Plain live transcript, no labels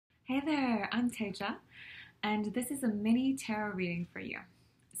Hey there, I'm Teyja, and this is a mini tarot reading for you.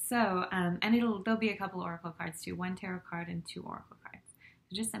 So, and there'll be a couple oracle cards too, one tarot card and two oracle cards.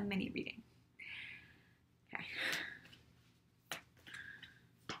 So just a mini reading. Okay.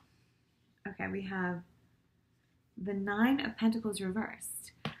 Okay, we have the Nine of Pentacles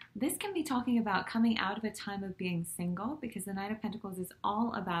reversed. This can be talking about coming out of a time of being single, because the Nine of Pentacles is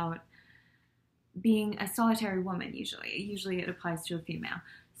all about being a solitary woman usually. Usually it applies to a female.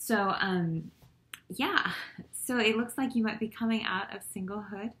 So, yeah. So it looks like you might be coming out of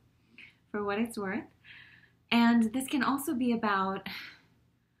singlehood for what it's worth. And this can also be about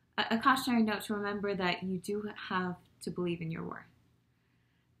a cautionary note to remember that you do have to believe in your worth.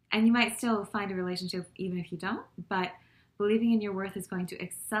 And you might still find a relationship even if you don't, but believing in your worth is going to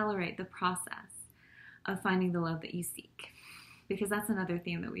accelerate the process of finding the love that you seek. Because that's another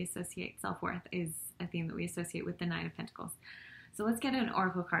theme that we associate, self-worth is a theme that we associate with the Nine of Pentacles. So let's get an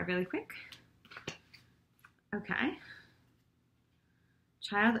oracle card really quick. Okay.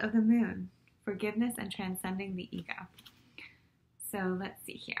 Child of the Moon, forgiveness and transcending the ego. So let's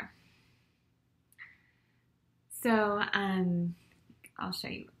see here. So I'll show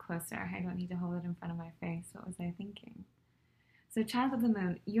you closer. I don't need to hold it in front of my face. What was I thinking? So Child of the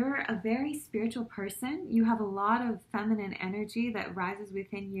Moon, you're a very spiritual person. You have a lot of feminine energy that rises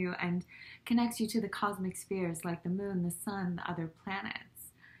within you and connects you to the cosmic spheres like the moon, the sun, the other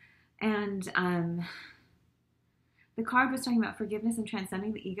planets. And the card was talking about forgiveness and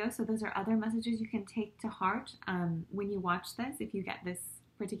transcending the ego. So those are other messages you can take to heart when you watch this, if you get this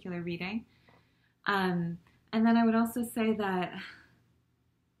particular reading. And then I would also say that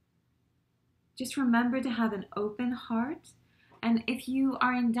just remember to have an open heart. And if you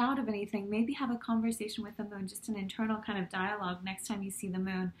are in doubt of anything, maybe have a conversation with the moon, just an internal kind of dialogue next time you see the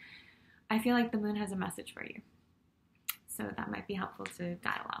moon. I feel like the moon has a message for you. So that might be helpful to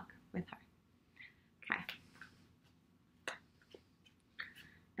dialogue with her. Okay.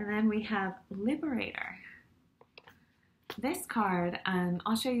 And then we have Liberator. This card,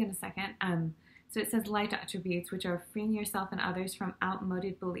 I'll show you in a second. So it says light attributes, which are freeing yourself and others from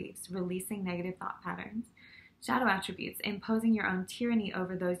outmoded beliefs, releasing negative thought patterns. Shadow attributes, imposing your own tyranny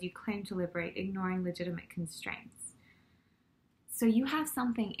over those you claim to liberate, ignoring legitimate constraints. So you have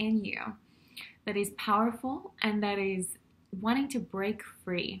something in you that is powerful and that is wanting to break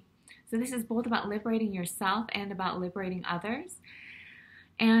free. So this is both about liberating yourself and about liberating others.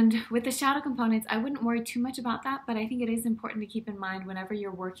 And with the shadow components, I wouldn't worry too much about that, but I think it is important to keep in mind whenever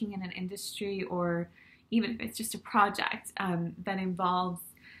you're working in an industry, or even if it's just a project that involves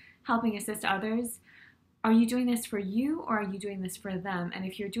helping assist others, are you doing this for you or are you doing this for them? And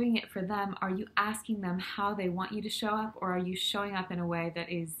if you're doing it for them, are you asking them how they want you to show up, or are you showing up in a way that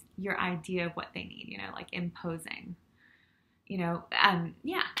is your idea of what they need, like imposing,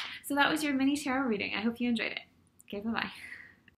 yeah. So that was your mini tarot reading. I hope you enjoyed it. Okay, bye-bye.